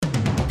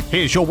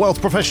Here's your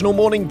Wealth Professional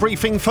morning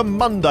briefing for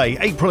Monday,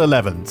 April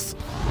 11th.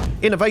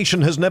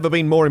 Innovation has never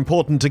been more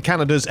important to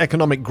Canada's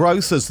economic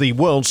growth as the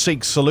world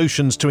seeks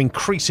solutions to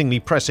increasingly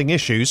pressing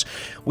issues,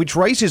 which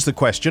raises the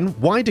question,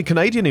 why do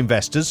Canadian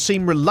investors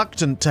seem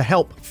reluctant to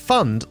help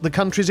fund the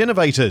country's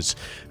innovators?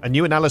 A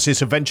new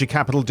analysis of venture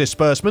capital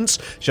disbursements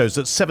shows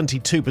that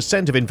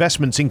 72% of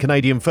investments in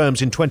Canadian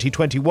firms in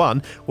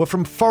 2021 were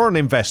from foreign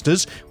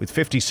investors, with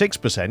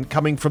 56%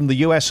 coming from the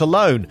US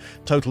alone.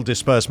 Total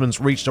disbursements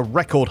reached a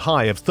record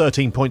high of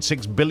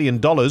 $13.6 billion,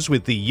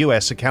 with the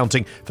US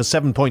accounting for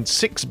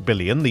 $7.6 billion,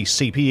 the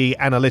CPE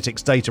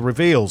Analytics data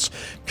reveals.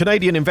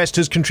 Canadian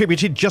investors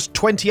contributed just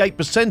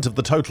 28% of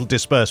the total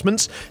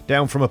disbursements,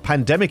 down from a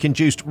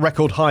pandemic-induced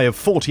record high of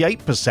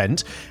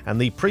 48% and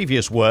the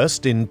previous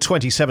worst in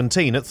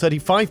 2017 at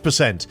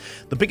 35%.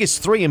 The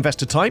biggest three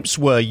investor types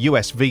were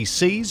US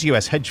VCs,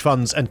 US hedge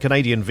funds and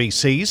Canadian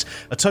VCs.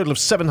 A total of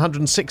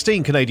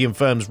 716 Canadian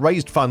firms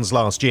raised funds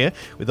last year,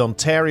 with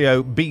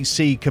Ontario,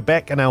 BC,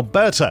 Quebec and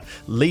Alberta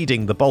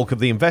leading the bulk of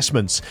the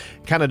investments.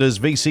 Canada's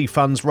VC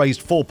funds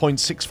raised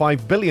 $4.65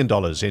 billion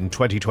in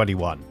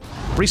 2021.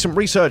 Recent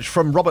research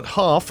from Robert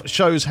Half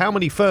shows how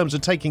many firms are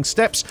taking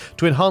steps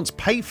to enhance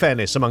pay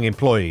fairness among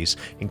employees.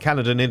 In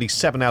Canada, nearly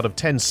 7 out of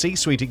 10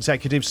 C-suite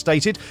executives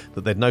stated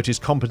that they'd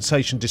noticed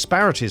compensation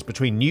disparities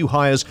between new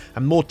hires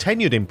and more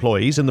tenured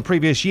employees in the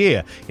previous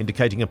year,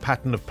 indicating a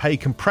pattern of pay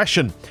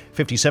compression.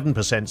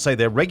 57% say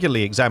they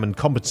regularly examine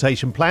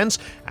compensation plans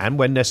and,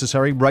 when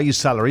necessary, raise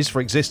salaries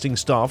for existing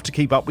staff to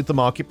keep up with the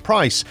market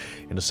price.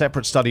 In a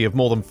separate study of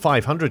more than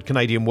 500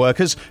 Canadian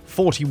workers,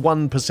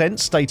 41%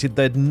 stated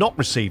they'd not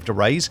received a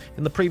raise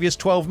in the previous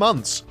 12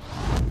 months.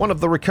 One of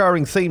the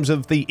recurring themes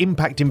of the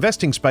impact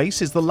investing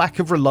space is the lack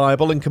of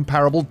reliable and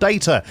comparable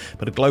data,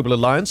 but a global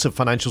alliance of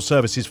financial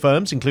services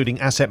firms, including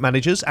asset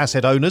managers,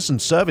 asset owners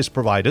and service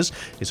providers,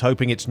 is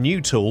hoping its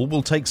new tool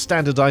will take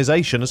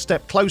standardization a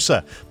step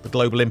closer. The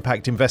Global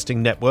Impact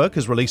Investing Network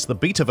has released the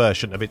beta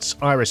version of its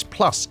Iris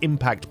Plus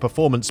Impact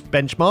Performance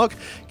Benchmark,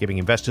 giving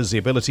investors the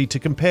ability to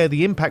compare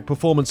the impact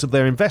performance of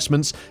their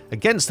investments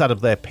against that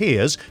of their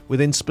peers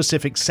within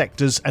specific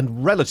sectors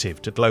and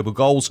relative to global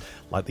goals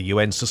like the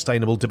UN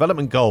Sustainable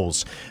Development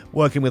Goals.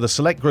 Working with a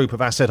select group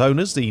of asset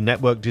owners, the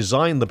network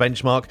designed the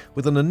benchmark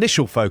with an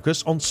initial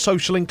focus on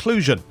social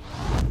inclusion.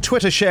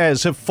 Twitter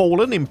shares have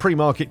fallen in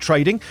pre-market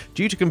trading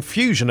due to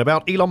confusion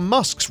about Elon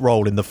Musk's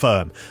role in the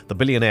firm. The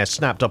billionaire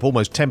snapped up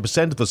almost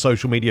 10% of the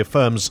social media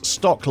firm's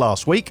stock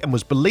last week and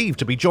was believed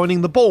to be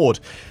joining the board.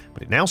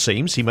 But it now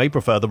seems he may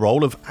prefer the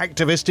role of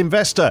activist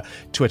investor.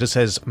 Twitter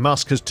says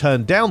Musk has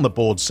turned down the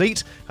board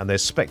seat, and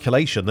there's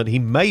speculation that he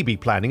may be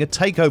planning a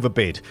takeover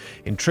bid.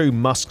 In true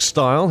Musk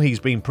style, he's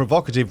been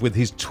provocative with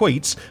his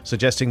tweets,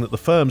 suggesting that the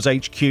firm's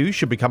HQ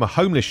should become a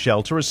homeless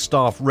shelter as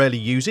staff rarely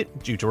use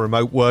it due to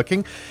remote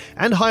working,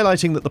 and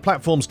highlighting that the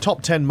platform's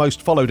top 10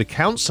 most followed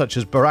accounts, such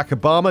as Barack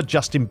Obama,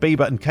 Justin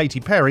Bieber and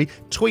Katy Perry,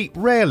 tweet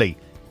rarely.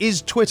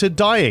 Is Twitter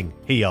dying?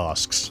 He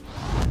asks.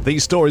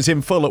 These stories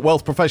in full at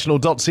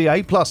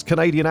wealthprofessional.ca, plus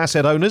Canadian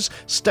asset owners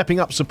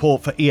stepping up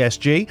support for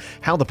ESG,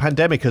 how the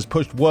pandemic has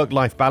pushed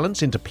work-life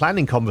balance into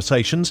planning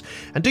conversations,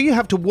 and do you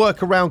have to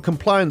work around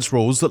compliance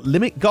rules that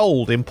limit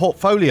gold in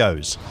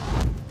portfolios?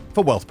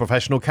 For Wealth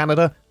Professional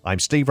Canada, I'm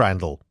Steve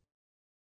Randall.